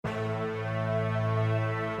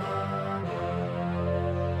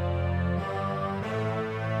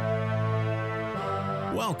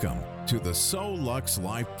Welcome to the So Lux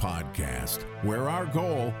Life podcast, where our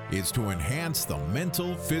goal is to enhance the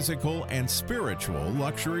mental, physical, and spiritual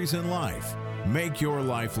luxuries in life. Make your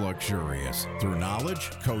life luxurious through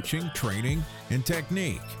knowledge, coaching, training, and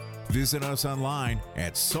technique. Visit us online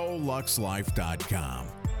at SoLuxLife.com.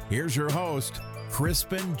 Here's your host,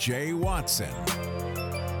 Crispin J. Watson.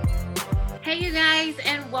 Hey, you guys,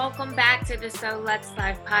 and welcome back to the So Lux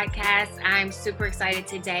Life podcast. I'm super excited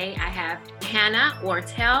today. I have Hannah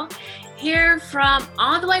Ortel here from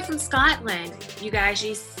all the way from Scotland. You guys,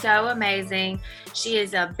 she's so amazing. She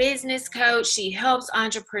is a business coach. She helps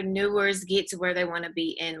entrepreneurs get to where they want to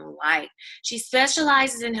be in life. She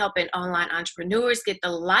specializes in helping online entrepreneurs get the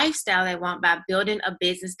lifestyle they want by building a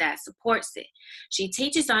business that supports it. She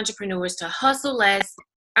teaches entrepreneurs to hustle less,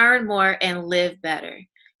 earn more, and live better.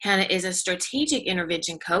 Hannah is a strategic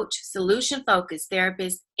intervention coach, solution-focused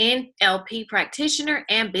therapist, NLP practitioner,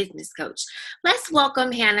 and business coach. Let's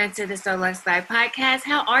welcome Hannah to the So Lux Life podcast.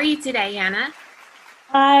 How are you today, Hannah?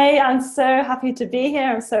 Hi, I'm so happy to be here.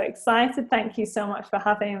 I'm so excited. Thank you so much for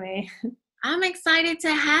having me. I'm excited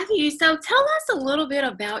to have you. So tell us a little bit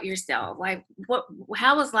about yourself. Like,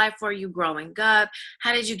 how was life for you growing up?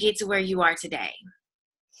 How did you get to where you are today?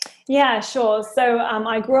 Yeah, sure. So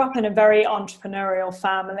I grew up in a very entrepreneurial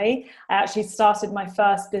family. I actually started my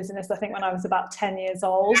first business, I think, when I was about 10 years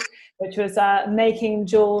old, which was making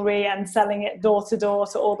jewelry and selling it door to door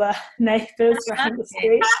to all the neighbors around the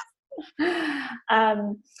street.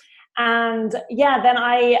 And yeah, then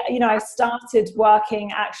I started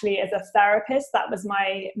working actually as a therapist. That was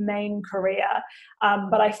my main career.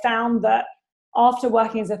 But I found that after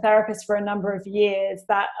working as a therapist for a number of years,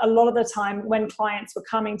 that a lot of the time when clients were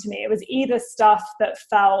coming to me, it was either stuff that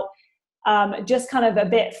felt just kind of a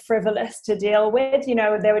bit frivolous to deal with. You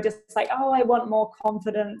know, they were just like, oh, I want more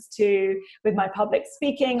confidence with my public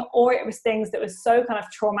speaking, or it was things that was so kind of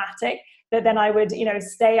traumatic that then I would,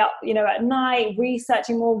 stay up, at night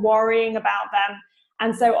researching more, worrying about them.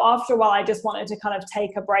 And so after a while, I just wanted to kind of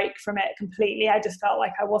take a break from it completely. I just felt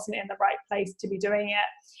like I wasn't in the right place to be doing it.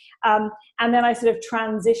 And then I sort of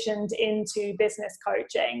transitioned into business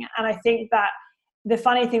coaching. And I think that the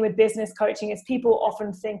funny thing with business coaching is people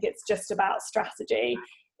often think it's just about strategy,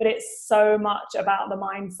 but it's so much about the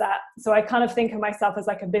mindset. So I kind of think of myself as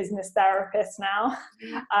like a business therapist now.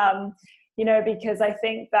 Because I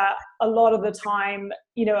think that a lot of the time,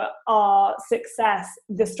 our success,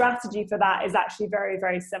 the strategy for that is actually very,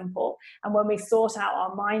 very simple. And when we sort out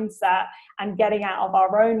our mindset and getting out of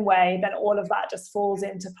our own way, then all of that just falls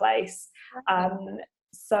into place.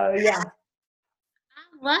 So, yeah.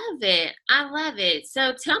 I love it.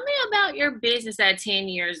 So tell me about your business at 10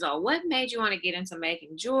 years old. What made you want to get into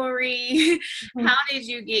making jewelry? How did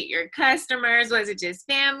you get your customers? Was it just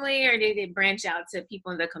family, or did it branch out to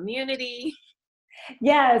people in the community?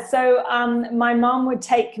 Yeah, so my mom would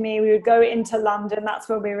take me, we would go into London, that's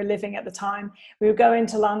where we were living at the time. We would go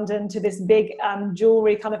into London to this big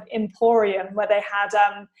jewelry kind of emporium where they had,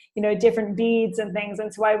 different beads and things.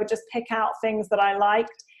 And so I would just pick out things that I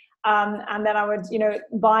liked. And then I would,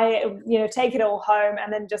 buy it, take it all home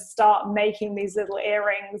and then just start making these little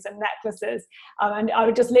earrings and necklaces. And I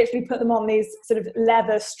would just literally put them on these sort of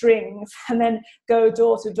leather strings and then go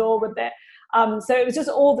door to door with it. So it was just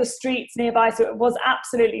all the streets nearby. So it was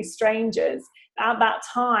absolutely strangers. At that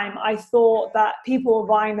time, I thought that people were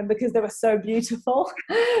buying them because they were so beautiful.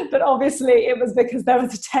 But obviously it was because there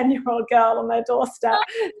was a 10-year-old girl on their doorstep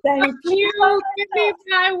saying, "You give me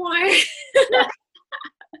buy one."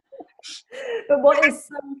 But what is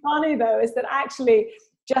so funny though is that actually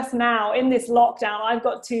just now in this lockdown, I've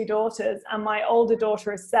got 2 daughters and my older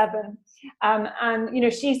daughter is 7.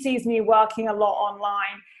 And she sees me working a lot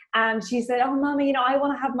online and she said, "Oh, Mommy, I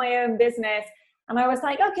want to have my own business." And I was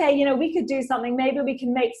like, okay, we could do something. Maybe we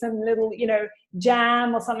can make some little,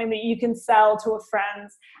 jam or something that you can sell to her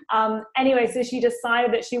friends. Anyway, so she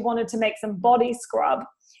decided that she wanted to make some body scrub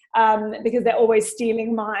because they're always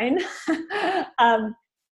stealing mine.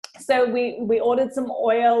 So we ordered some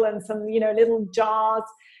oil and some, little jars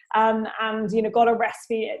and got a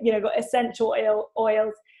recipe, got essential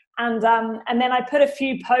oils. And then I put a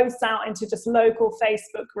few posts out into just local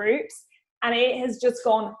Facebook groups and it has just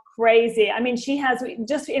gone crazy. I mean, she has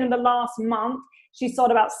just in the last month, she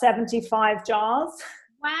sold about 75 jars.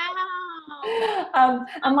 Wow.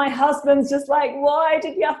 And my husband's just like, why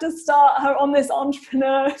did you have to start her on this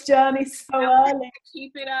entrepreneur journey so early?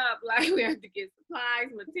 Keep it up. Like, we have to get supplies,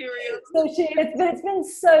 materials. So it's been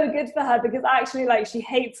so good for her, because actually, like, she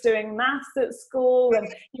hates doing maths at school, and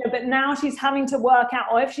but now she's having to work out,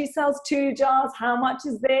 oh, if she sells 2 jars, how much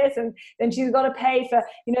is this? And then she's got to pay for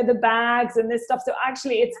the bags and this stuff. So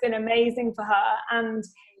actually, it's been amazing for her. And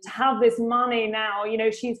to have this money now,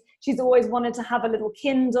 she's always wanted to have a little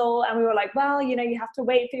Kindle, and we were like, well, you have to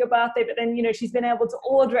wait for your birthday, but then she's been able to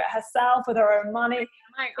order it herself with her own money.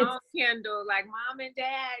 My own Kindle, like, mom and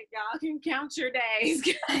dad, y'all can count your days.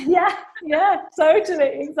 yeah,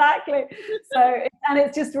 totally, exactly. So, and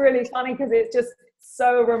it's just really funny, because it just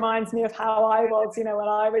so reminds me of how I was, when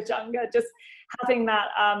I was younger, just having that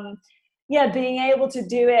being able to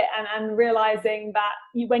do it, and realizing that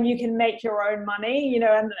when you can make your own money,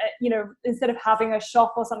 and instead of having a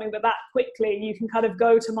shop or something, but that quickly you can kind of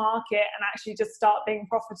go to market and actually just start being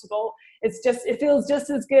profitable. It feels just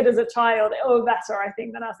as good as a child, or better, I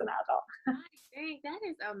think, than as an adult. Dang, that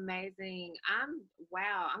is amazing.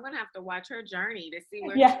 I'm gonna have to watch her journey to see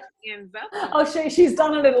where she ends up. I'll show you. She's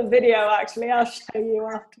done a little video, actually. I'll show you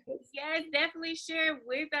afterwards. Yes, definitely share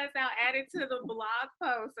with us. I'll add it to the blog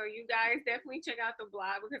post, so you guys definitely check out the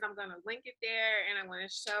blog, because I'm gonna link it there, and I'm gonna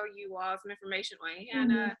show you all some information on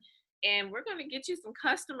Hannah. And we're gonna get you some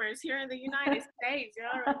customers here in the United States. You're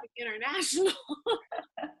already international.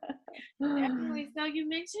 Definitely. So you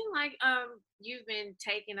mentioned, like, you've been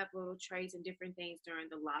taking up little trades and different things during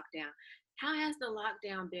the lockdown. How has the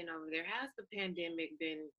lockdown been over there? How's the pandemic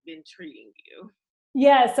been treating you?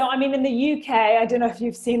 Yeah, so I mean, in the UK, I don't know if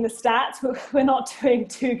you've seen the stats, we're not doing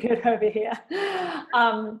too good over here. So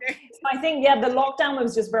I think, the lockdown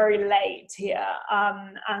was just very late here.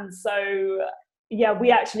 And so,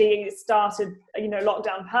 we actually started,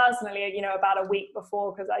 lockdown personally, about a week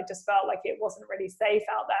before, because I just felt like it wasn't really safe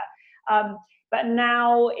out there. But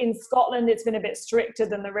now in Scotland, it's been a bit stricter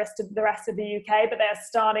than the rest of the UK, but they're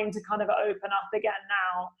starting to kind of open up again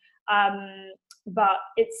now. But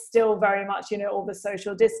it's still very much, all the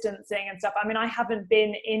social distancing and stuff. I mean, I haven't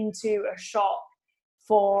been into a shop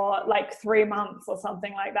for like 3 months or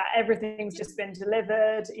something like that. Everything's just been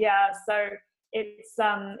delivered. So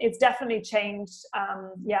it's definitely changed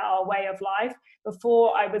our way of life.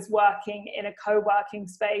 Before, I was working in a co-working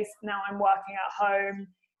space. Now I'm working at home.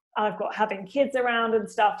 I've got having kids around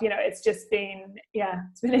and stuff. It's just been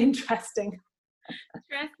it's been interesting.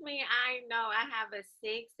 Trust me, I know. I have a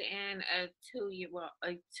 6 and a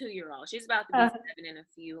 2-year-old. She's about to be 7 in a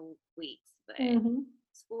few weeks, but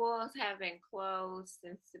schools have been closed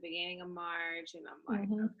since the beginning of March, and I'm like,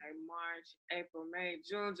 okay, March, April, May,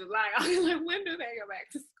 June, July. I'm like, when do they go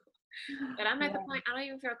back to school? But I'm at the point, I don't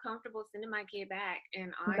even feel comfortable sending my kid back.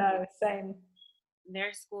 And same.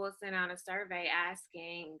 Their school sent out a survey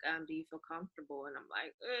asking, do you feel comfortable? And I'm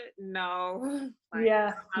like, no. Like,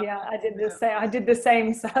 I did the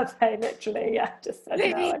same survey, literally. Just said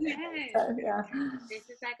no. So, this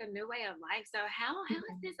is like a new way of life. So how has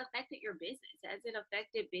this affected your business? Has it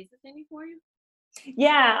affected business any for you?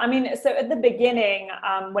 Yeah, I mean, so at the beginning,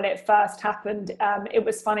 when it first happened, it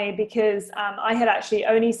was funny, because I had actually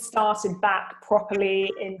only started back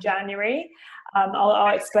properly in January.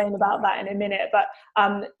 I'll explain about that in a minute. But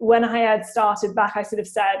when I had started back, I sort of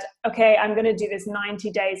said, okay, I'm going to do this 90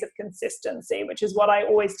 days of consistency, which is what I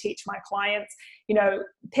always teach my clients.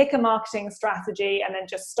 Pick a marketing strategy and then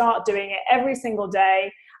just start doing it every single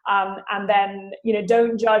day. And then,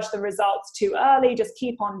 don't judge the results too early. Just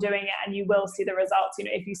keep on doing it, and you will see the results,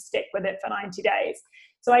 if you stick with it for 90 days.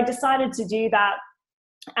 So I decided to do that.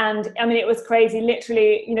 And I mean, it was crazy.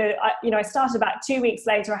 Literally, I started about 2 weeks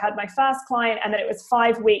later. I had my first client, and then it was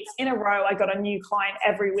 5 weeks in a row. I got a new client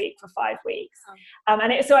every week for 5 weeks.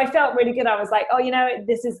 So I felt really good. I was like,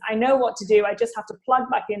 I know what to do. I just have to plug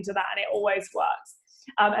back into that, and it always works.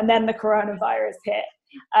 And then the coronavirus hit.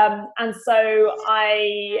 And so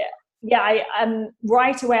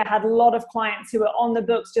right away, I had a lot of clients who were on the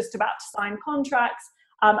books, just about to sign contracts.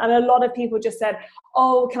 And a lot of people just said,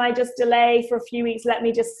 oh, can I just delay for a few weeks? Let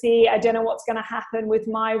me just see. I don't know what's going to happen with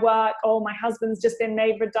my work. Oh, my husband's just been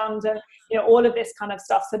made redundant. All of this kind of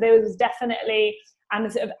stuff. So there was definitely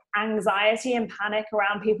sort of anxiety and panic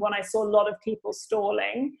around people, and I saw a lot of people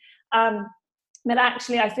stalling. But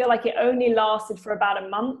actually, I feel like it only lasted for about a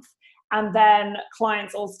month. And then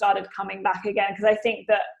clients all started coming back again, because I think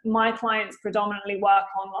that my clients predominantly work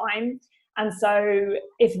online. And so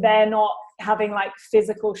if they're not having like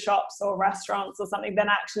physical shops or restaurants or something, then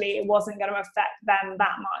actually it wasn't going to affect them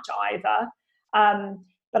that much either.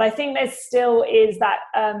 But I think there still is that,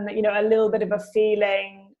 a little bit of a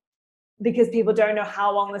feeling because people don't know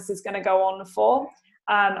how long this is going to go on for,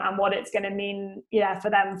 and what it's going to mean, for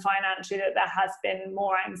them financially, that there has been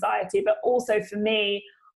more anxiety. But also for me,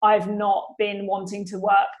 I've not been wanting to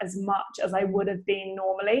work as much as I would have been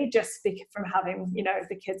normally, just from having,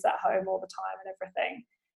 the kids at home all the time and everything.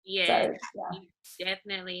 Yeah, so, you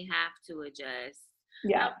definitely have to adjust.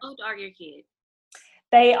 Yeah. How old are your kids?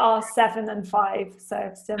 They are 7 and 5,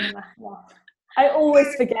 so similar. Yeah. I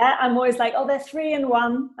always forget. I'm always like, oh, they're 3 and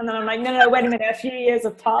 1, and then I'm like, no, wait a minute, a few years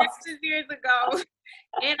have passed. 6 years ago,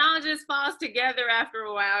 and all just falls together after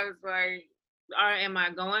a while. It's like, am I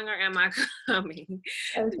going or am I coming?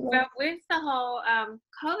 Okay. But with the whole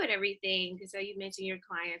COVID everything, so you mentioned your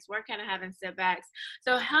clients were kind of having setbacks.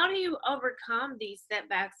 So how do you overcome these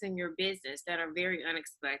setbacks in your business that are very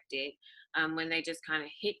unexpected when they just kind of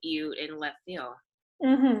hit you in left field?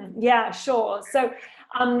 Mm-hmm. Yeah, sure. So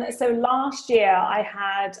last year I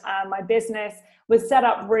had my business was set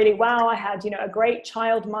up really well. I had, a great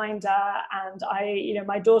childminder, and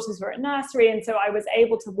my daughters were at nursery. And so I was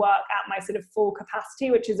able to work at my sort of full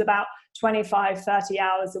capacity, which is about 25, 30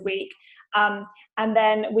 hours a week. And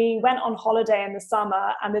then we went on holiday in the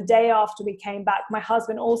summer, and the day after we came back, my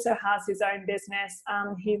husband also has his own business.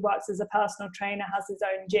 He works as a personal trainer, has his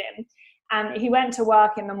own gym, and he went to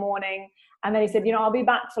work in the morning, and then he said, I'll be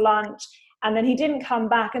back for lunch. And then he didn't come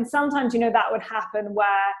back. And sometimes, that would happen where,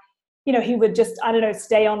 he would just,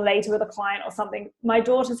 stay on later with a client or something. My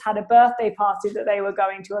daughters had a birthday party that they were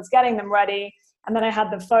going to. I was getting them ready. And then I had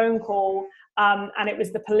the phone call, and it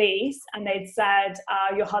was the police. And they'd said,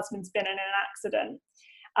 your husband's been in an accident.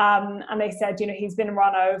 And they said, he's been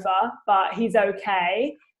run over, but he's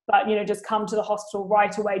okay. But, just come to the hospital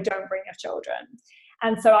right away. Don't bring your children.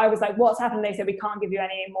 And so I was like, what's happened? They said, we can't give you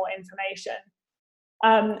any more information.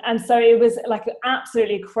 And so it was like an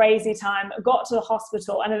absolutely crazy time. I got to the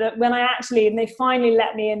hospital, and and they finally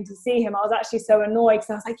let me in to see him, I was actually so annoyed, because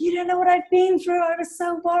I was like, you don't know what I've been through. I was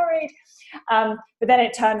so worried. But then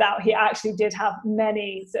it turned out he actually did have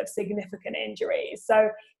many sort of significant injuries. So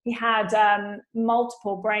he had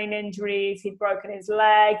multiple brain injuries. He'd broken his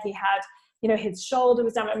leg. He had, his shoulder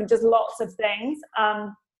was down. Just lots of things.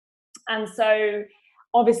 And so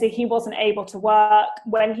obviously he wasn't able to work.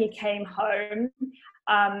 When he came home,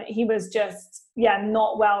 he was just,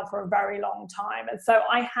 not well for a very long time. And so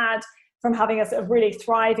I had, from having a sort of really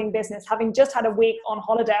thriving business, having just had a week on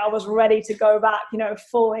holiday, I was ready to go back,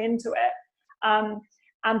 full into it.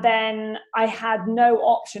 And then I had no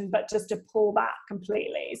option but just to pull back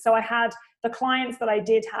completely. So I had the clients that I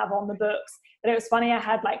did have on the books, but it was funny, I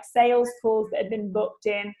had like sales calls that had been booked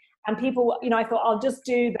in, and people, I thought I'll just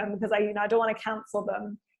do them because I don't want to cancel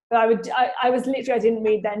them. But I didn't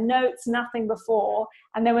read their notes, nothing before.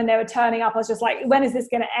 And then when they were turning up, I was just like, when is this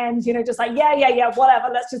going to end? Just like, yeah, whatever,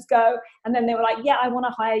 let's just go. And then they were like, yeah, I want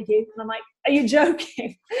to hire you. And I'm like, are you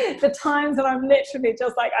joking? The times that I'm literally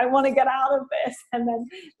just like, I want to get out of this. And then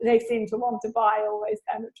they seem to want to buy always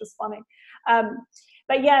then, which was funny.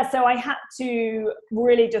 But yeah, so I had to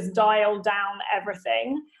really just dial down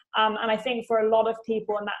everything. And I think for a lot of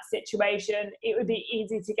people in that situation, it would be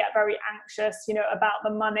easy to get very anxious, about the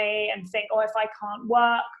money and think, oh, if I can't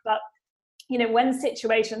work. But, when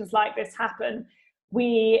situations like this happen,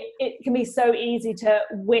 it can be so easy to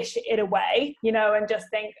wish it away, and just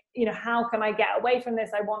think, how can I get away from this?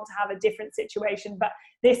 I want to have a different situation, but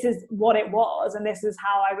this is what it was. And this is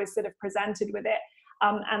how I was sort of presented with it.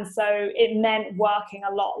 And so it meant working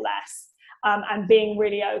a lot less. And being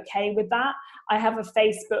really okay with that. I have a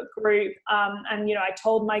Facebook group, and I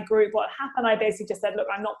told my group what happened. I basically just said, look,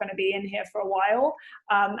 I'm not going to be in here for a while,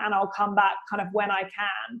 and I'll come back kind of when I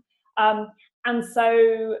can. And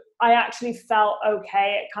so I actually felt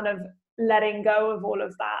okay at kind of letting go of all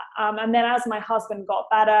of that. And then as my husband got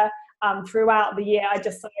better throughout the year, I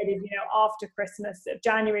decided, after Christmas,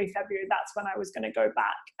 January, February, that's when I was going to go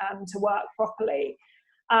back to work properly.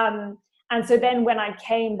 And so then when I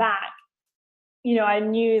came back, I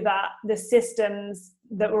knew that the systems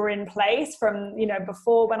that were in place from,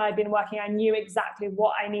 before when I'd been working, I knew exactly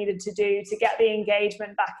what I needed to do to get the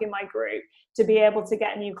engagement back in my group, to be able to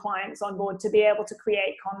get new clients on board, to be able to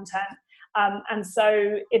create content. And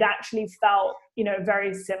so it actually felt,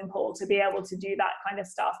 very simple to be able to do that kind of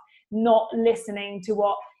stuff, not listening to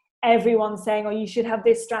what everyone's saying, oh, you should have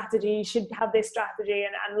this strategy, you should have this strategy,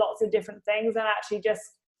 and lots of different things, and actually just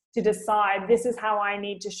to decide this is how I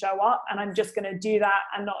need to show up, and I'm just going to do that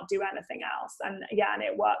and not do anything else. And and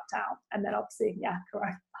it worked out. And then obviously,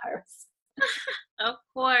 coronavirus. Of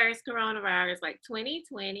course, coronavirus, like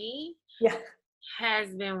 2020 has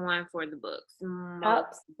been one for the books.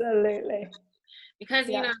 Absolutely. Because,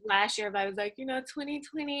 last year everybody was like,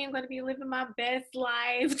 2020, I'm going to be living my best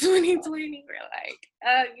life. 2020, we're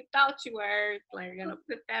like, you thought you were. Like, you're going to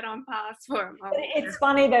put that on pause for a moment. It's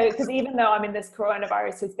funny though, because even though, this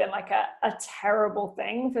coronavirus has been like a terrible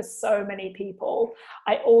thing for so many people,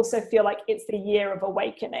 I also feel like it's the year of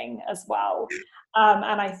awakening as well.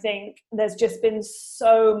 And I think there's just been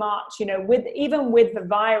so much, even with the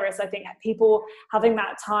virus, I think people having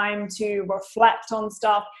that time to reflect on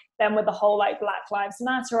stuff. Then with the whole like Black Lives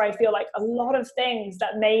Matter, I feel like a lot of things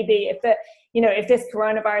that maybe if this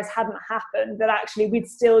coronavirus hadn't happened, that actually we'd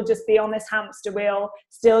still just be on this hamster wheel,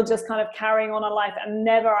 still just kind of carrying on our life and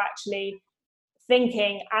never actually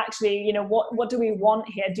thinking, actually, what do we want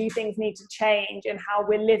here? Do things need to change in how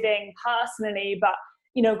we're living personally, but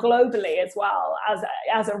globally as well,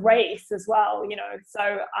 as a race as well,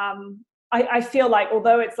 so I feel like,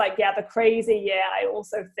 although it's like, the crazy year, I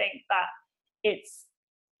also think that it's,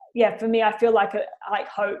 for me, I feel like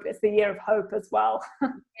hope. It's the year of hope as well.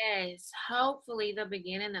 Yes, hopefully the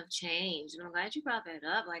beginning of change. And I'm glad you brought that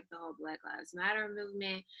up, like the whole Black Lives Matter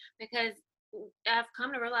movement, because I've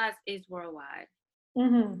come to realize it's worldwide.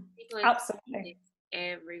 Mm-hmm. Absolutely. It's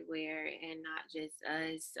everywhere and not just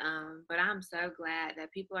us. But I'm so glad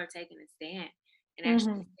that people are taking a stand and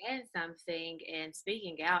actually saying something and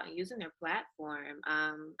speaking out and using their platform.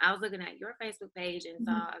 I was looking at your Facebook page and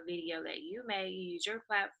saw a video that you made. You use your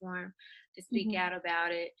platform to speak out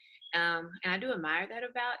about it. And I do admire that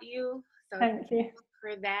about you. So thank you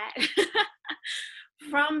for that.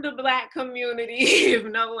 From the Black community, if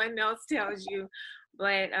no one else tells you.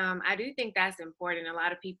 But I do think that's important. A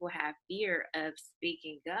lot of people have fear of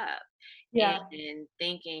speaking up and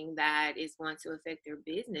thinking that it's going to affect their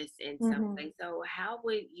business in some way. So how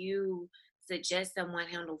would you suggest someone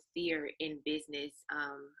handle fear in business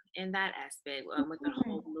in that aspect with the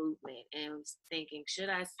whole movement and thinking, should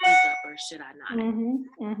I speak up or should I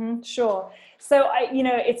not? Sure. So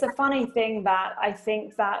it's a funny thing that I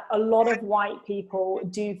think that a lot of white people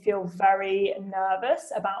do feel very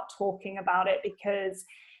nervous about talking about it because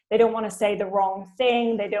they don't want to say the wrong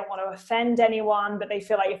thing. They don't want to offend anyone, but they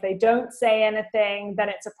feel like if they don't say anything, then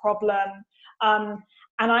it's a problem.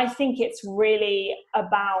 And I think it's really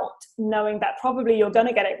about knowing that probably you're going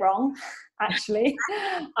to get it wrong, actually,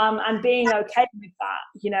 and being okay with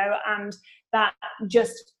that, and that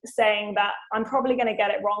just saying that I'm probably going to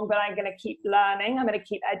get it wrong, but I'm going to keep learning. I'm going to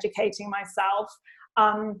keep educating myself,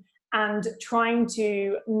 and trying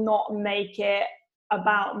to not make it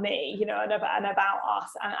about me, and about us.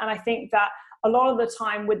 And I think that a lot of the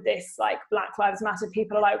time with this, like Black Lives Matter,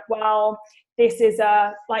 people are like, well, this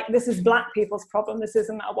is Black people's problem. This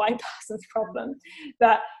isn't a white person's problem.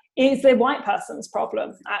 That is a white person's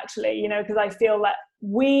problem, actually, because I feel that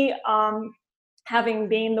we, having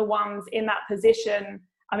been the ones in that position,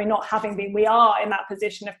 not having been, we are in that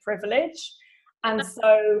position of privilege. And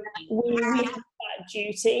so we have that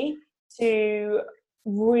duty to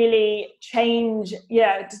really change,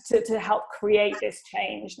 to help create this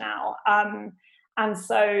change now. And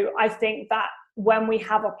so I think that when we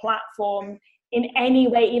have a platform in any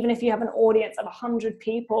way, even if you have an audience of 100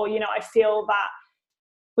 people, I feel that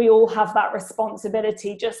we all have that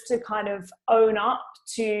responsibility just to kind of own up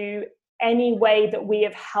to any way that we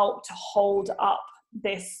have helped to hold up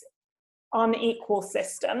this unequal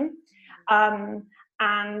system,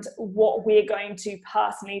 and what we're going to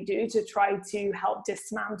personally do to try to help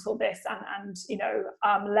dismantle this and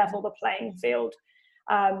level the playing field.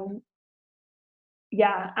 And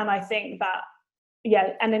I think that,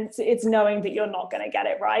 and it's knowing that you're not going to get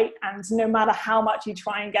it right. And no matter how much you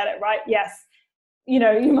try and get it right, yes, you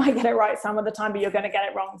might get it right some of the time, but you're going to get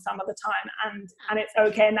it wrong some of the time. And it's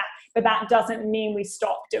okay. But that doesn't mean we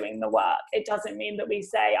stop doing the work. It doesn't mean that we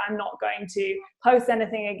say, I'm not going to post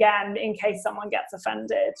anything again in case someone gets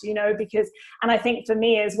offended, because, and I think for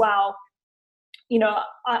me as well,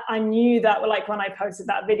 I knew that, like, when I posted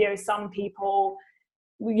that video, some people,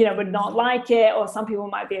 would not like it, or some people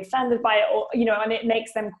might be offended by it, or, and it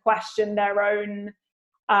makes them question their own,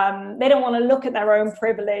 they don't want to look at their own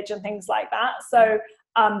privilege and things like that. So,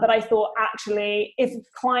 but I thought, actually, if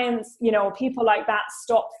clients, or people like that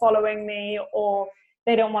stop following me, or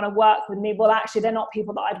they don't want to work with me, well, actually, they're not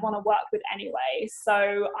people that I'd want to work with anyway.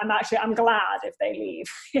 So I'm glad if they leave.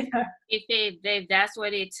 If that's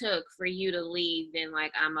what it took for you to leave, then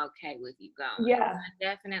like, I'm okay with you going. Yeah, I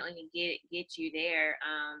definitely get you there.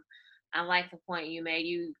 I like the point you made.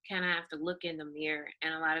 You kind of have to look in the mirror,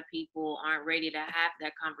 and a lot of people aren't ready to have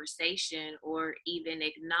that conversation or even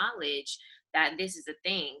acknowledge that this is a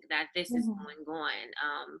thing, that this is going on.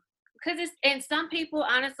 Because and some people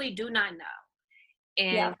honestly do not know.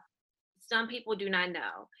 And some people do not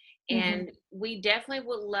know. And we definitely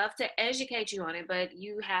would love to educate you on it, but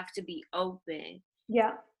you have to be open.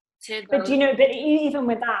 Yeah. To but but even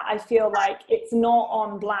with that, I feel like it's not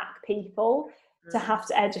on Black people to have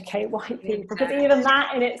to educate white people, because even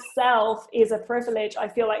that in itself is a privilege, I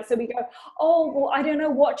feel like. So we go, oh, well, I don't know,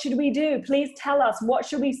 what should we do? Please tell us, what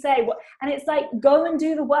should we say? And it's like, go and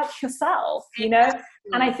do the work yourself, you know?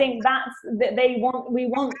 And I think that's that we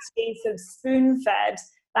want to be sort of spoon-fed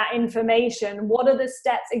that information. What are the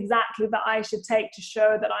steps exactly that I should take to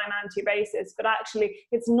show that I'm anti-racist? But actually,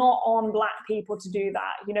 it's not on Black people to do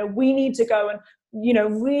that. You know, we need to go and, you know,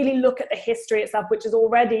 really look at the history itself, which is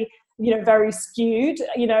already, you know, very skewed,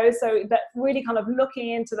 you know, so that really kind of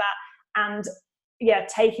looking into that and, yeah,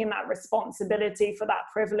 taking that responsibility for that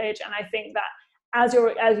privilege. And I think that as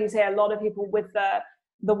you say, a lot of people with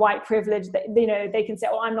the white privilege, that, you know, they can say,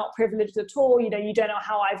 oh, I'm not privileged at all, you know, you don't know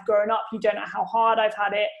how I've grown up, you don't know how hard I've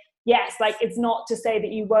had it. Yes, like, it's not to say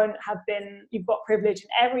that you've got privilege in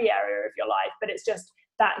every area of your life, but it's just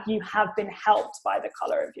that you have been helped by the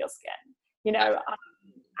color of your skin, you know.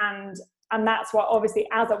 And that's what, obviously,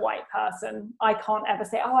 as a white person, I can't ever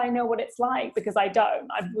say, oh, I know what it's like, because I don't.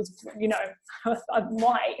 I was, you know, I'm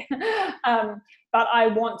white. But I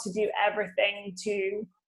want to do everything to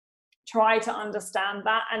try to understand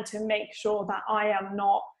that and to make sure that I am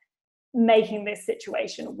not making this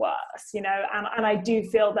situation worse, you know. And I do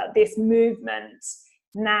feel that this movement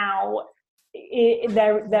now,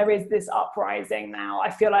 there is this uprising now. I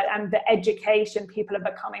feel like, and the education, people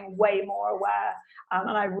are becoming way more aware, and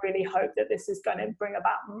I really hope that this is going to bring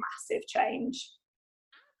about massive change.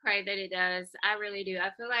 I pray that it does. I really do. I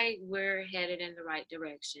feel like we're headed in the right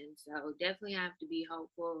direction, so definitely have to be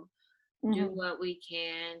hopeful. Do what we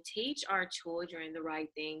can, teach our children the right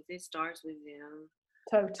things. It starts with them.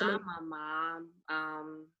 Totally. I'm a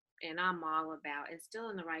mom, and I'm all about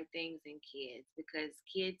instilling the right things in kids, because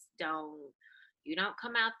kids you don't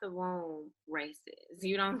come out the womb racist.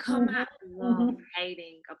 You don't come out the womb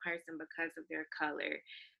hating a person because of their color.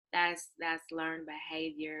 That's learned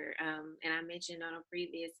behavior. And I mentioned on a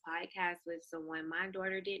previous podcast with someone, my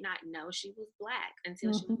daughter did not know she was Black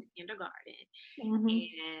until she was in kindergarten.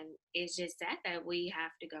 And it's just sad that we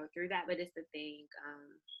have to go through that, but it's the thing.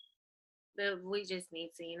 But we just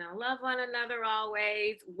need to, you know, love one another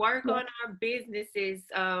always, work on our businesses,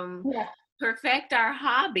 perfect our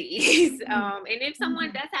hobbies. And if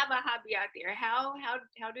someone does have a hobby out there, how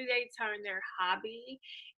do they turn their hobby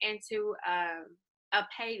into a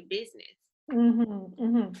paid business?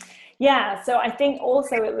 Yeah, so I think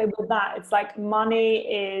also with that, it's like money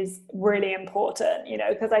is really important, you know,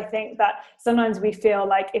 because I think that sometimes we feel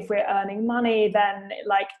like if we're earning money, then,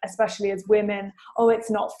 like, especially as women, oh, it's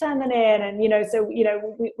not feminine, and, you know, so, you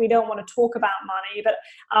know, we don't want to talk about money. But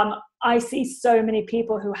I see so many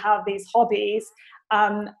people who have these hobbies,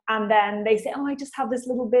 and then they say, oh, I just have this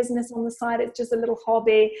little business on the side, it's just a little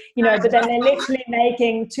hobby, you know, but then they're literally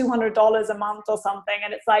making $200 a month or something.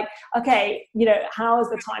 And it's like, okay, you know, how is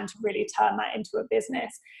the time to really turn that into a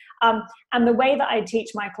business? And the way that I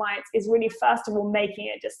teach my clients is really, first of all, making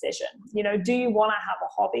a decision. You know, do you want to have a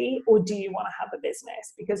hobby, or do you want to have a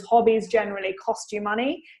business? Because hobbies generally cost you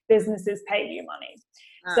money, businesses pay you money.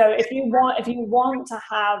 So if you want to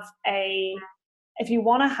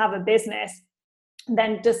have a business,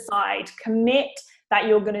 then commit that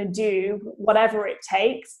you're going to do whatever it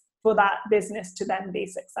takes for that business to then be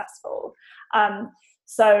successful.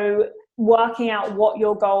 So working out what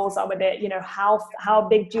your goals are with it, you know, how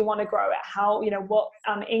big do you want to grow it? How, you know, what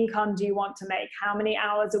income do you want to make? How many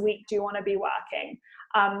hours a week do you want to be working?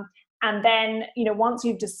 And then, you know, once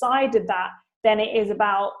you've decided that, then it is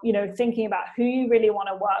about, you know, thinking about who you really want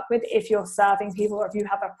to work with. If you're serving people, or if you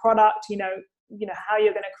have a product, you know, how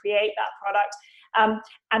you're going to create that product.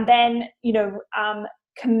 And then, you know,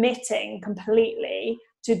 committing completely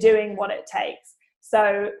to doing what it takes.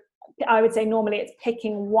 So I would say normally it's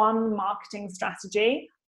picking one marketing strategy,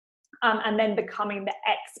 and then becoming the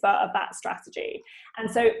expert of that strategy. And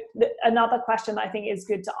so another question that I think is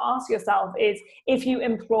good to ask yourself is, if you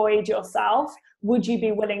employed yourself, would you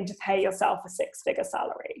be willing to pay yourself a six-figure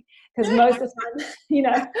salary? Because most of the time, you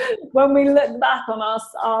know, when we look back on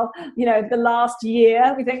our, you know, the last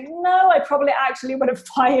year, we think, no, I probably actually would have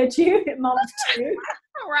fired you in month 2.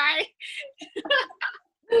 Right.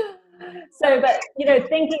 So, but, you know,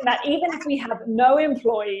 thinking that even if we have no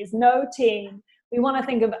employees, no team, we want to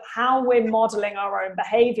think of how we're modeling our own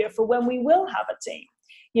behavior for when we will have a team.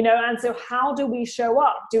 And so how do we show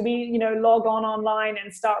up? Do we, log on online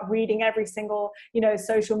and start reading every single,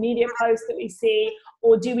 social media post that we see?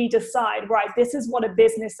 Or do we decide, right, this is what a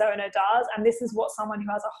business owner does, and this is what someone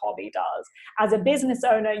who has a hobby does? As a business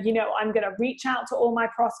owner, I'm going to reach out to all my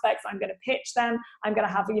prospects. I'm going to pitch them. I'm going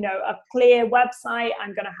to have, a clear website.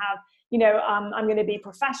 I'm going to have, I'm going to be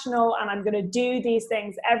professional, and I'm going to do these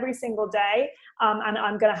things every single day. And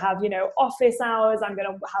I'm going to have, office hours. I'm going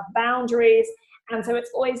to have boundaries. And so it's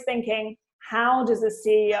always thinking, how does a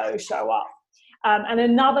CEO show up? And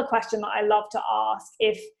another question that I love to ask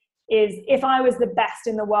is if I was the best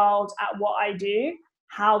in the world at what I do,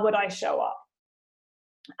 how would I show up?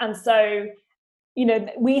 And so,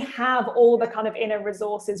 we have all the kind of inner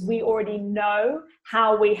resources. We already know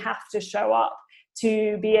how we have to show up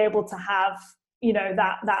to be able to have,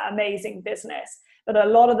 that amazing business. But a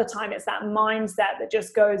lot of the time it's that mindset that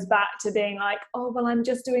just goes back to being like, oh, well, I'm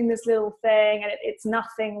just doing this little thing and it's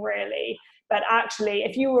nothing really. But actually,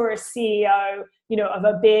 if you were a CEO, of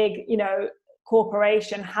a big,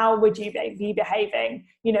 corporation, how would you be behaving?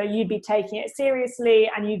 You'd be taking it seriously,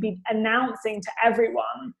 and you'd be announcing to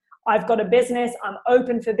everyone, I've got a business, I'm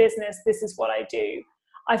open for business, this is what I do.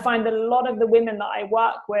 I find that a lot of the women that I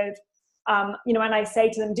work with, and I say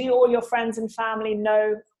to them, do all your friends and family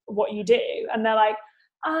know what you do? And they're like,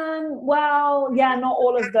 well, yeah, not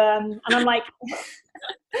all of them. And I'm like,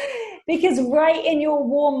 because right in your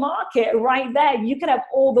warm market, right there, you can have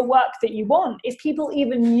all the work that you want if people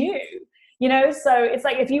even knew. So it's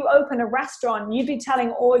like if you open a restaurant, you'd be telling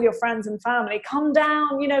all your friends and family, come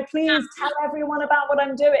down, please tell everyone about what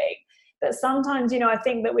I'm doing. But sometimes, I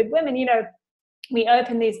think that with women, we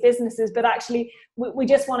open these businesses, but actually we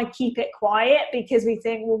just want to keep it quiet because we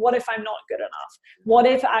think, well, what if I'm not good enough? What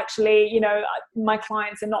if actually, my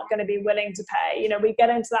clients are not going to be willing to pay? We get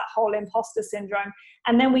into that whole imposter syndrome,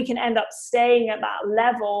 and then we can end up staying at that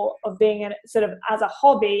level of being sort of as a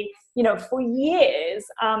hobby, for years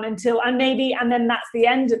and then that's the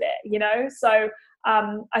end of it, So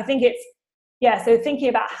I think it's, so thinking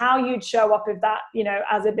about how you'd show up with that,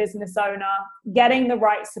 as a business owner, getting the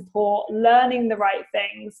right support, learning the right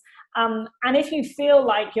things. And if you feel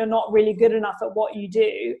like you're not really good enough at what you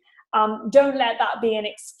do, don't let that be an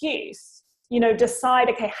excuse. Decide,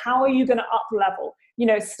 okay, how are you going to up level?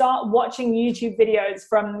 Start watching YouTube videos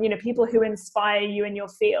from, people who inspire you in your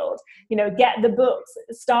field. Get the books,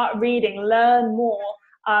 start reading, learn more,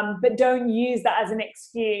 but don't use that as an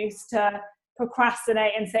excuse to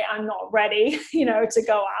procrastinate and say, I'm not ready, to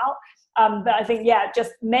go out. But I think,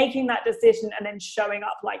 just making that decision and then showing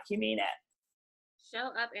up like you mean it. Show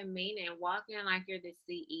up and mean it, walk in like you're the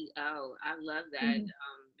CEO. I love that. Mm-hmm.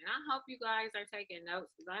 And I hope you guys are taking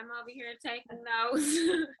notes, because I'm over here taking notes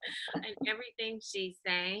and everything she's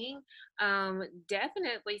saying.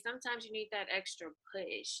 Definitely, sometimes you need that extra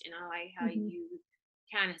push. And I like how you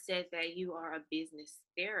kind of said that you are a business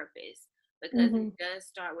therapist, because it does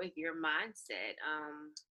start with your mindset.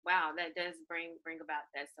 Wow, that does bring about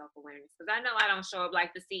that self-awareness. Because I know I don't show up like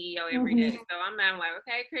the CEO every day. So I'm like,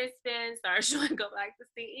 okay, Kristen, start showing up like the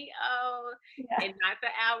CEO and not the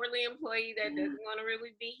hourly employee that doesn't want to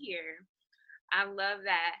really be here. I love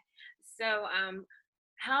that. So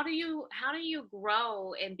how do you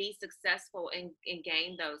grow and be successful and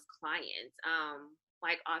gain those clients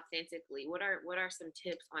like authentically? What are some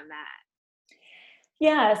tips on that?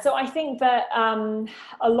 Yeah, so I think that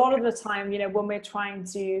a lot of the time, when we're trying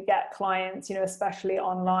to get clients, especially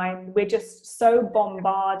online, we're just so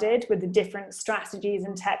bombarded with the different strategies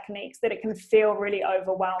and techniques that it can feel really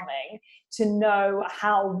overwhelming to know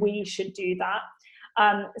how we should do that.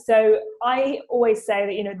 So I always say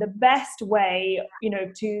that, the best way,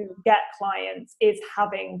 to get clients is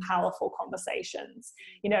having powerful conversations,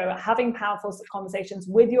 having powerful conversations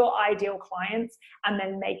with your ideal clients and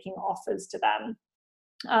then making offers to them.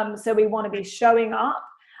 So we want to be showing up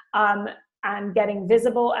and getting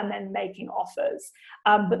visible and then making offers.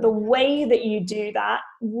 But the way that you do that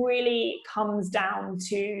really comes down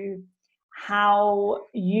to who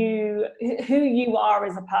you are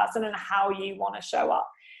as a person and how you want to show up.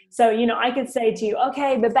 So, I could say to you,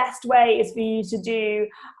 okay, the best way is for you to do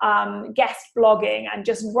guest blogging and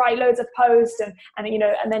just write loads of posts and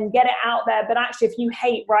then get it out there. But actually, if you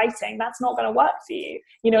hate writing, that's not going to work for you,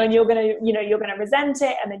 and you're going to resent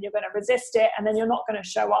it, and then you're going to resist it, and then you're not going to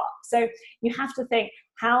show up. So you have to think,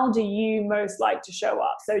 how do you most like to show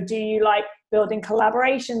up? So do you like building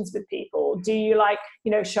collaborations with people? Do you like,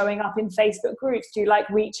 showing up in Facebook groups? Do you like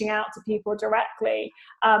reaching out to people directly?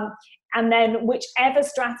 And then whichever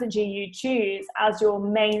strategy you choose as your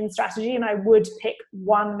main strategy, and I would pick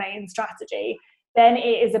one main strategy, then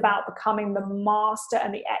it is about becoming the master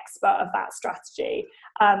and the expert of that strategy.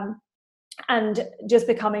 And just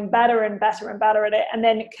becoming better and better and better at it, and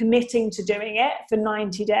then committing to doing it for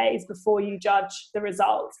 90 days before you judge the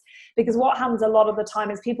results. Because what happens a lot of the time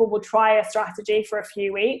is people will try a strategy for a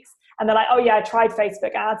few weeks and they're like, oh yeah, I tried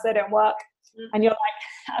Facebook ads, they don't work. And you're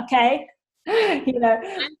like, okay, One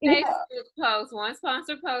Facebook post, one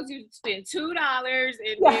sponsored post, you spent $2 and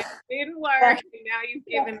it didn't work, and now you've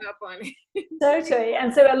given up on it. Totally.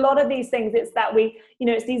 And so a lot of these things, it's that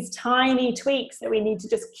it's these tiny tweaks that we need to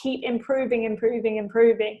just keep improving.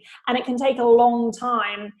 And it can take a long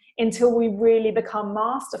time until we really become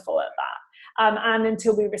masterful at that, and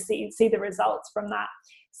until we see the results from that.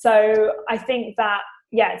 So I think that,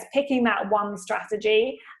 it's picking that one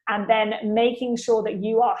strategy and then making sure that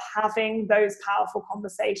you are having those powerful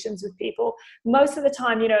conversations with people. Most of the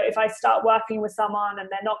time, if I start working with someone and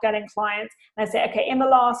they're not getting clients, and I say, okay, in the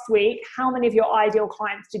last week, how many of your ideal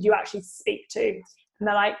clients did you actually speak to? And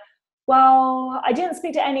they're like, well, I didn't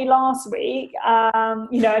speak to any last week, and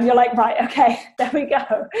you're like, right, okay, there we go.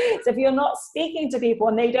 So if you're not speaking to people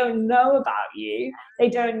and they don't know about you, they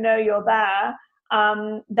don't know you're there,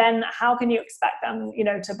 then how can you expect them,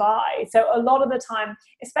 to buy? So a lot of the time,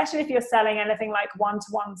 especially if you're selling anything like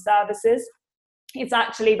one-to-one services, it's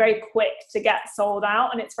actually very quick to get sold out,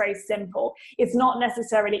 and it's very simple. It's not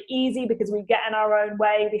necessarily easy because we get in our own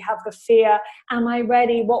way. We have the fear, am I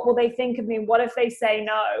ready? What will they think of me? What if they say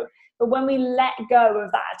no? But when we let go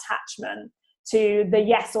of that attachment to the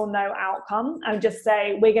yes or no outcome and just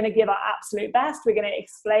say, we're going to give our absolute best, we're going to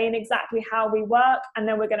explain exactly how we work, and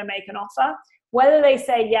then we're going to make an offer. Whether they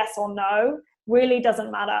say yes or no really doesn't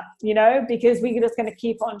matter, because we're just going to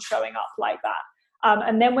keep on showing up like that.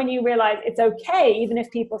 And then when you realize it's okay, even if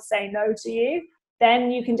people say no to you, then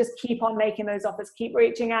you can just keep on making those offers, keep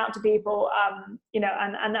reaching out to people,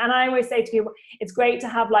 and I always say to people, it's great to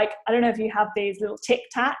have, like, I don't know if you have these little Tic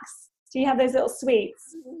Tacs. Do you have those little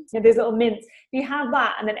sweets? These little mints. You have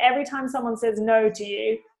that, and then every time someone says no to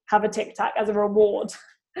you, have a Tic Tac as a reward.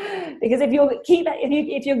 Because if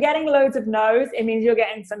you're getting loads of no's, it means you're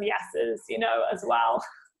getting some yeses, as well.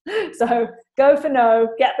 So go for no,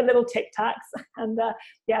 get the little Tic Tacs, and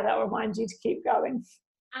that'll remind you to keep going.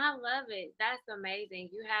 I love it. That's amazing.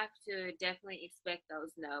 You have to definitely expect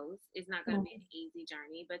those no's. It's not going to be an easy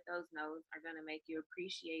journey, but those no's are going to make you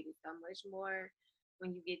appreciate it so much more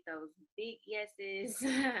when you get those big yeses.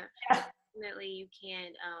 Definitely, you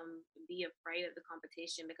can't be afraid of the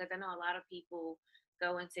competition, because I know a lot of people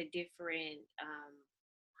go into different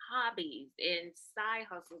hobbies and side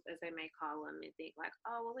hustles, as they may call them, and think like,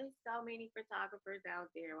 oh, well, there's so many photographers out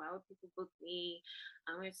there. Why would people book me?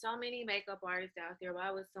 There's so many makeup artists out there. Why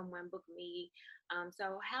would someone book me?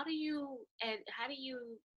 So how do you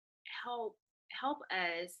help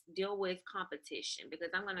us deal with competition? Because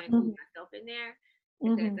I'm going to include myself in there.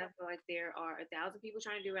 Because I feel like there are 1,000 people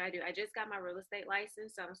trying to do what I do. I just got my real estate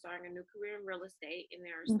license, so I'm starting a new career in real estate, and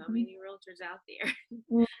there are so many realtors out there.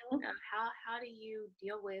 How do you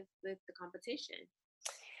deal with the competition?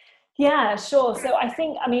 Yeah, sure. So I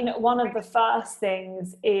think, one of the first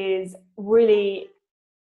things is really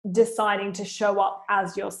deciding to show up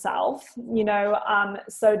as yourself,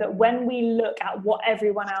 so that when we look at what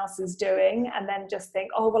everyone else is doing and then just think,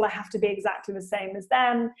 oh, well, I have to be exactly the same as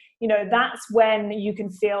them, that's when you can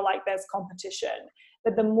feel like there's competition.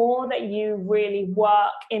 But the more that you really work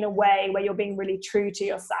in a way where you're being really true to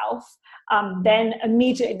yourself, then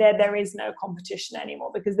immediately there is no competition anymore,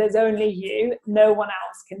 because there's only you. No one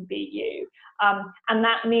else can beat you. And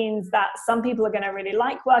that means that some people are going to really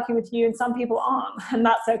like working with you and some people aren't. And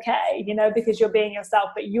that's okay, because you're being yourself.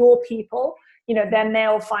 But your people, then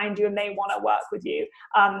they'll find you and they want to work with you.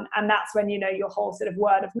 And that's when, your whole sort of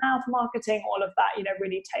word of mouth marketing, all of that,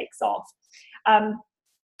 really takes off.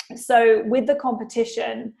 So with the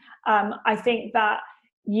competition, I think that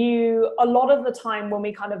a lot of the time when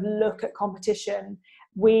we kind of look at competition,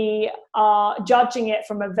 we are judging it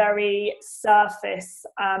from a very surface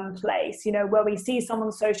place, where we see someone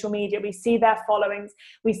on social media, we see their followings,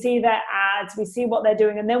 we see their ads, we see what they're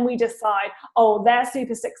doing, and then we decide, oh, they're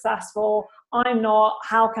super successful, I'm not,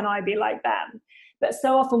 how can I be like them? But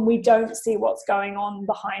so often we don't see what's going on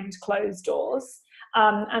behind closed doors.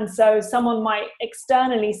 And so someone might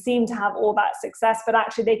externally seem to have all that success, but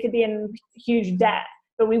actually they could be in huge debt,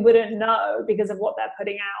 but we wouldn't know because of what they're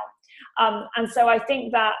putting out. And so I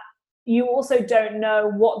think that you also don't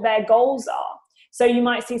know what their goals are. So you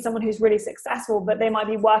might see someone who's really successful, but they might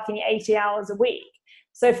be working 80 hours a week.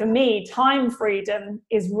 So for me, time freedom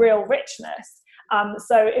is real richness.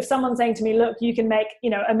 So if someone's saying to me, look, you can make,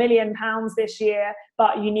 £1 million this year,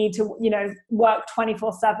 but you need to, work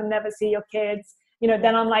 24/7, never see your kids,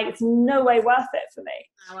 then I'm like, it's no way worth it for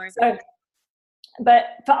me. So, but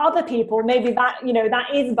for other people, maybe that, that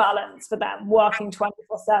is balance for them, working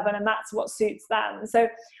 24/7, and that's what suits them. So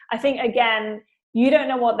I think, again, you don't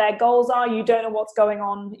know what their goals are. You don't know what's going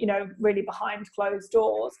on, really behind closed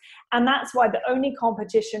doors. And that's why the only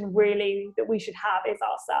competition really that we should have is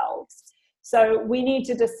ourselves. So we need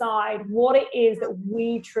to decide what it is that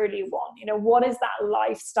we truly want. What is that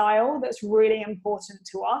lifestyle that's really important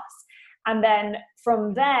to us? And then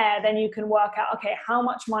from there, then you can work out, okay, how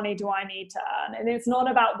much money do I need to earn? And it's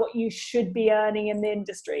not about what you should be earning in the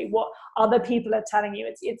industry, what other people are telling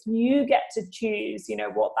you. It's you get to choose,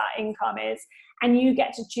 what that income is. And you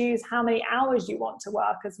get to choose how many hours you want to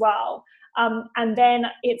work as well. And then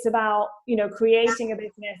it's about, creating a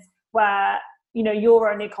business where,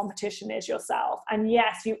 your only competition is yourself. And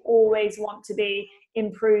yes, you always want to be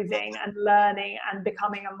improving and learning and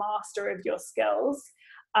becoming a master of your skills.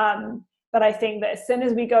 But I think that as soon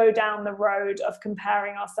as we go down the road of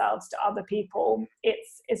comparing ourselves to other people,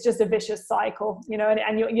 it's just a vicious cycle,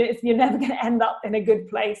 and you're never going to end up in a good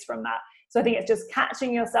place from that. So I think it's just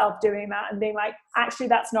catching yourself doing that and being like, actually,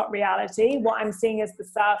 that's not reality. What I'm seeing is the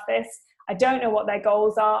surface. I don't know what their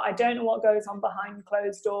goals are. I don't know what goes on behind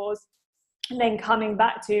closed doors. And then coming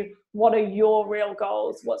back to, what are your real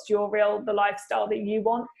goals? What's the lifestyle that you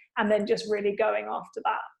want? And then just really going after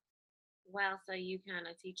that. Well, so you kind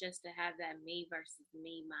of teach us to have that me versus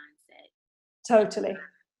me mindset. Totally.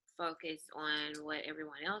 Focus on what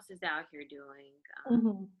everyone else is out here doing.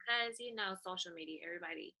 Because, social media,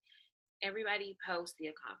 everybody posts the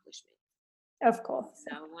accomplishments. Of course.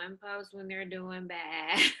 No one posts when they're doing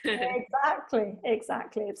bad. Exactly.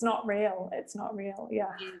 It's not real. Yeah. It's not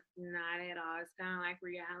at all. It's kind of like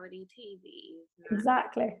reality TV.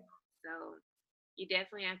 Exactly. So you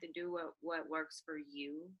definitely have to do what works for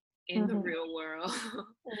you in the real world.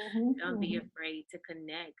 Don't be afraid to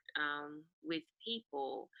connect with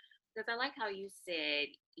people, because I like how you said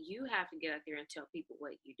you have to get out there and tell people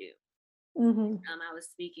what you do. I was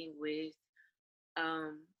speaking with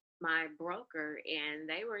my broker, and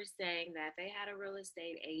they were saying that they had a real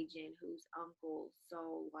estate agent whose uncle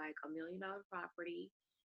sold like $1 million property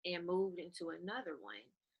and moved into another one.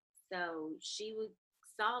 So she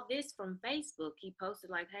saw this from Facebook. He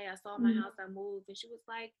posted like, hey, I saw my house, I moved. And she was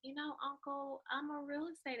like, uncle, I'm a real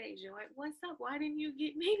estate agent. Like, what's up? Why didn't you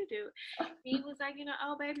get me to do it? He was like,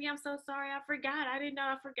 oh, baby, I'm so sorry. I forgot. I didn't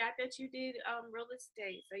know. I forgot that you did real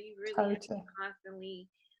estate. So you really have to constantly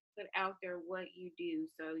put out there what you do.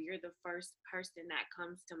 So you're the first person that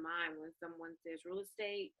comes to mind when someone says real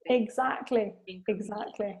estate. Exactly.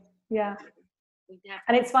 Yeah.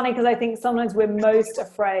 And it's funny because I think sometimes we're most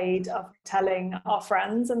afraid of telling our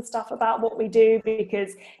friends and stuff about what we do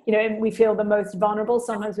because, we feel the most vulnerable.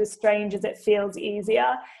 Sometimes with strangers, it feels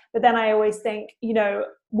easier. But then I always think,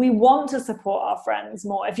 we want to support our friends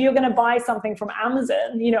more. If you're going to buy something from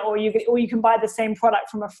Amazon, or you can buy the same product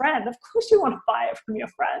from a friend, of course you want to buy it from your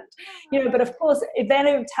friend. But of course, if they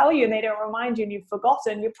don't tell you and they don't remind you and you've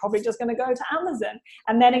forgotten, you're probably just going to go to Amazon.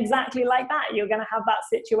 And then exactly like that, you're going to have that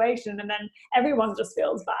situation, and then everyone just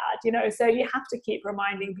feels bad, So you have to keep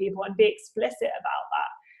reminding people and be explicit about that.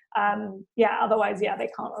 Otherwise, they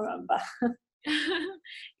can't remember.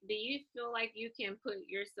 Do you feel like you can put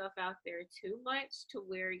yourself out there too much to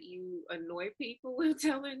where you annoy people with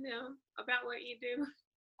telling them about what you do?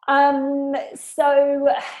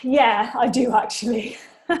 So yeah, I do actually.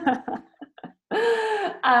 But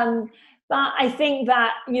I think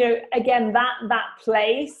that, again, that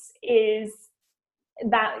place is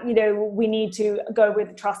that, we need to go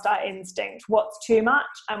with trust our instinct, what's too much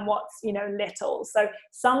and what's, little. So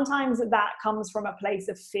sometimes that comes from a place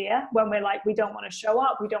of fear when we're like, we don't want to show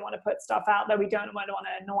up, we don't want to put stuff out there, we don't want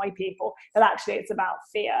to annoy people, but actually it's about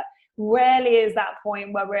fear. Rarely is that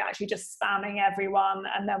point where we're actually just spamming everyone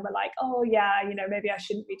and then we're like, oh yeah, maybe I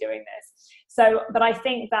shouldn't be doing this. So, but I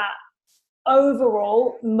think that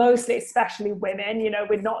overall, mostly, especially women,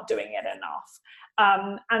 we're not doing it enough.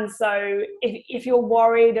 And so if you're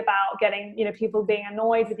worried about getting, people being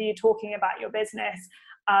annoyed with you talking about your business,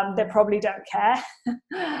 they probably don't care.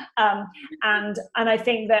 And I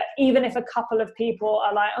think that even if a couple of people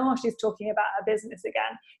are like, oh, she's talking about her business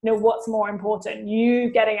again, what's more important?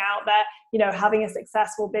 You getting out there, having a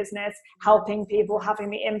successful business, helping people,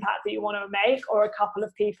 having the impact that you want to make, or a couple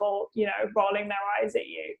of people, rolling their eyes at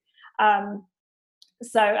you.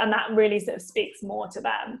 And that really sort of speaks more to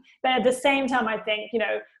them. But at the same time, I think,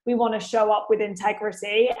 we want to show up with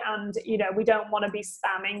integrity and, we don't want to be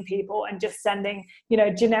spamming people and just sending,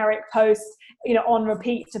 generic posts, on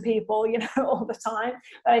repeat to people, all the time.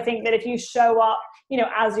 But I think that if you show up,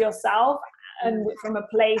 as yourself and from a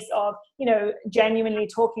place of, you know, genuinely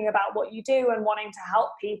talking about what you do and wanting to help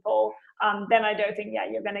people, then I don't think,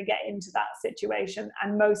 you're going to get into that situation.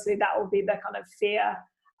 And mostly that will be the kind of fear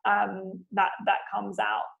that comes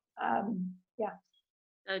out.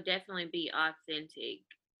 So definitely be authentic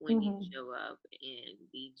when you show up and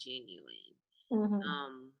be genuine.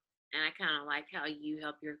 And I kind of like how you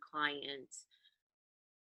help your clients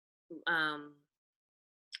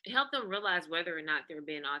help them realize whether or not they're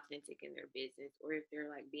being authentic in their business, or if they're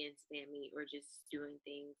like being spammy or just doing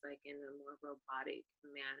things like in a more robotic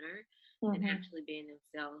manner and actually being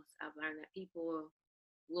themselves. I've learned that people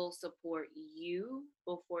will support you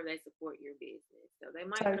before they support your business. So they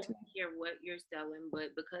might not care what you're selling,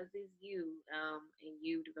 but because it's you, and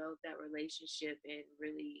you develop that relationship and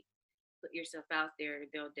really put yourself out there,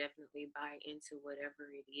 they'll definitely buy into whatever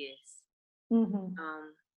it is.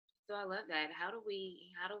 So I love that. How do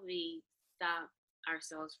we stop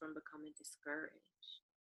ourselves from becoming discouraged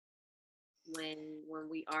when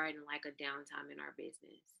we are in like a downtime in our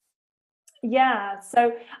business?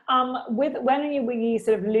 So when we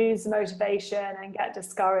sort of lose motivation and get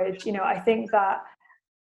discouraged, you know, I think that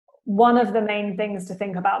one of the main things to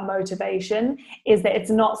think about motivation is that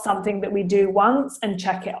it's not something that we do once and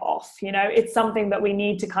check it off. You know, it's something that we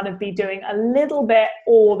need to kind of be doing a little bit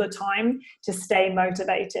all the time to stay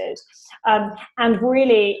motivated. And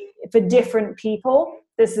really, for different people,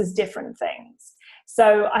 this is different things.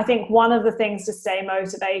 So I think one of the things to stay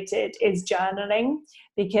motivated is journaling,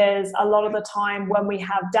 because a lot of the time when we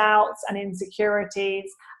have doubts and insecurities,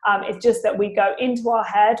 it's just that we go into our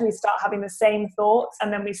head, we start having the same thoughts,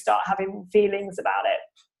 and then we start having feelings about it.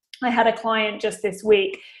 I had a client just this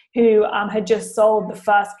week who had just sold the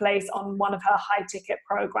first place on one of her high ticket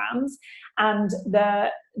programs. And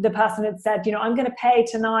the person had said, you know, I'm going to pay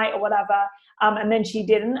tonight or whatever. And then she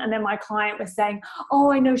didn't. And then my client was saying,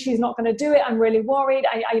 oh, I know she's not going to do it. I'm really worried.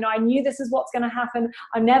 I knew this is what's going to happen.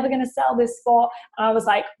 I'm never going to sell this spot. And I was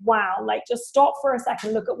like, wow, like just stop for a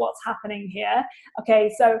second, look at what's happening here.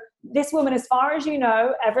 Okay, so this woman, as far as you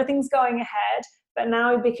know, everything's going ahead. But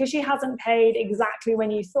now, because she hasn't paid exactly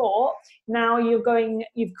when you thought, now you've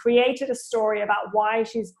created a story about why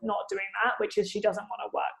she's not doing that, which is she doesn't want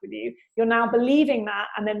to work with you. You're now believing that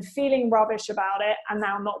and then feeling rubbish about it and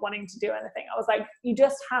now not wanting to do anything. I was like, you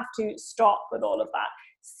just have to stop with all of that.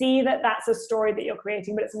 See that that's a story that you're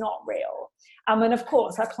creating, but it's not real. And of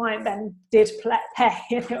course, her client then did pay.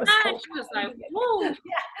 And it was she was like, whoa.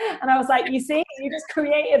 Yeah. And I was like, you see, you just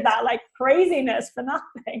created that like craziness for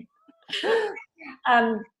nothing.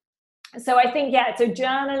 So I think, so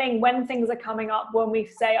journaling when things are coming up, when we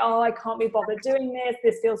say, oh, I can't be bothered doing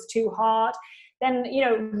this feels too hard, then, you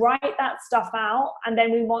know, write that stuff out. And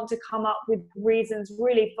then we want to come up with reasons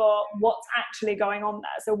really for what's actually going on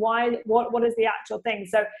there. So what is the actual thing?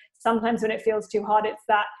 So sometimes when it feels too hard, it's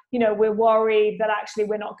that, you know, we're worried that actually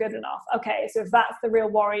we're not good enough. Okay, so if that's the real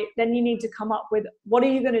worry, then you need to come up with, what are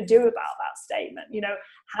you going to do about that statement? You know,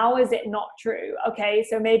 how is it not true? Okay,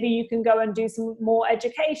 so maybe you can go and do some more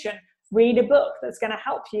education, read a book that's going to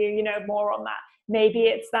help you, you know, more on that. Maybe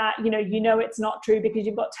it's that, you know, it's not true because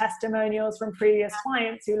you've got testimonials from previous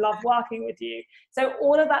clients who love working with you. So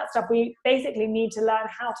all of that stuff, we basically need to learn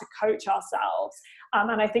how to coach ourselves.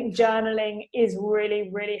 And I think journaling is really,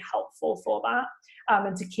 really helpful for that,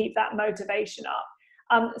 and to keep that motivation up.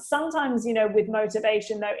 Sometimes, you know, with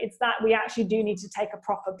motivation though, it's that we actually do need to take a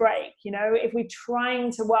proper break. You know, if we're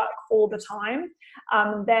trying to work all the time,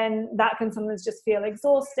 then that can sometimes just feel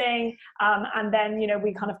exhausting. And then, you know,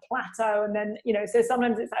 we kind of plateau, and then, you know, so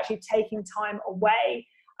sometimes it's actually taking time away,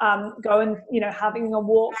 going, you know, having a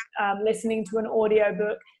walk, listening to an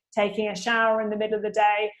audiobook, taking a shower in the middle of the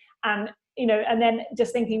day, and, you know, and then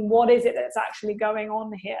just thinking, what is it that's actually going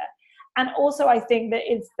on here? And also I think that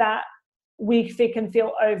it's that we can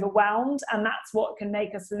feel overwhelmed, and that's what can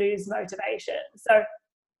make us lose motivation. So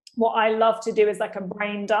what I love to do is like a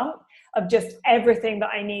brain dump of just everything that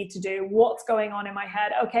I need to do, what's going on in my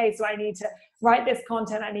head. Okay, so I need to write this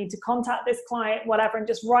content, I need to contact this client, whatever, and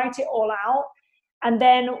just write it all out. And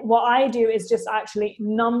then what I do is just actually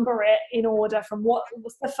number it in order from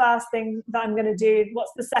what's the first thing that I'm going to do,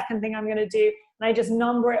 what's the second thing I'm going to do, and I just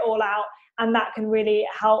number it all out. And that can really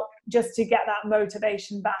help just to get that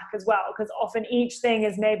motivation back as well, because often each thing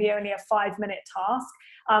is maybe only a 5-minute task.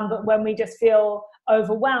 But when we just feel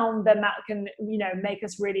overwhelmed, then that can, you know, make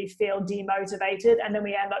us really feel demotivated, and then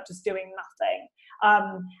we end up just doing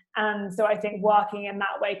nothing. And so I think working in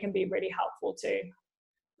that way can be really helpful too.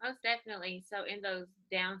 Most definitely. So in those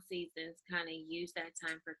down seasons, kind of use that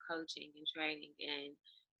time for coaching and training and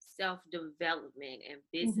self-development and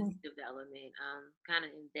business development. Kind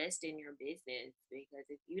of invest in your business, because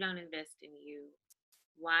if you don't invest in you,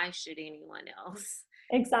 why should anyone else?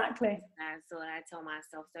 Exactly. That's what I tell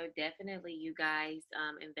myself. So definitely, you guys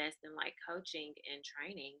invest in like coaching and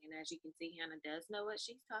training. And as you can see, Hannah does know what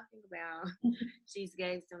she's talking about. She's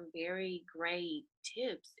gave some very great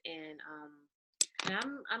tips, and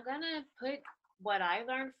I'm gonna put what I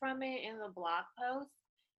learned from it in the blog post.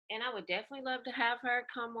 And I would definitely love to have her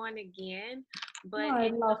come on again. Oh, But I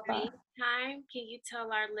in the love that. meantime, can you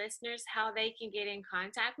tell our listeners how they can get in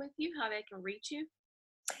contact with you, how they can reach you?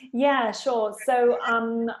 Yeah, sure. So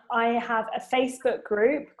I have a Facebook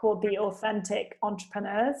group called The Authentic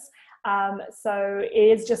Entrepreneurs. So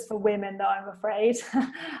it is just for women, though, I'm afraid.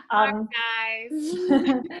 Guys.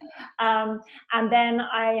 And then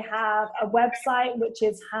I have a website, which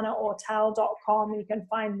is hannahortel.com. You can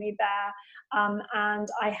find me there. And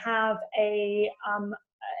I have a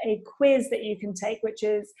quiz that you can take, which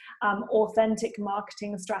is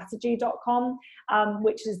authenticmarketingstrategy.com,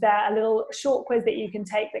 which is there, a little short quiz that you can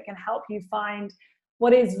take that can help you find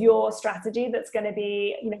what is your strategy that's going to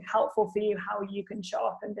be, helpful for you, how you can show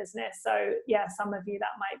up in business. So yeah, some of you,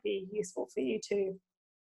 that might be useful for you too.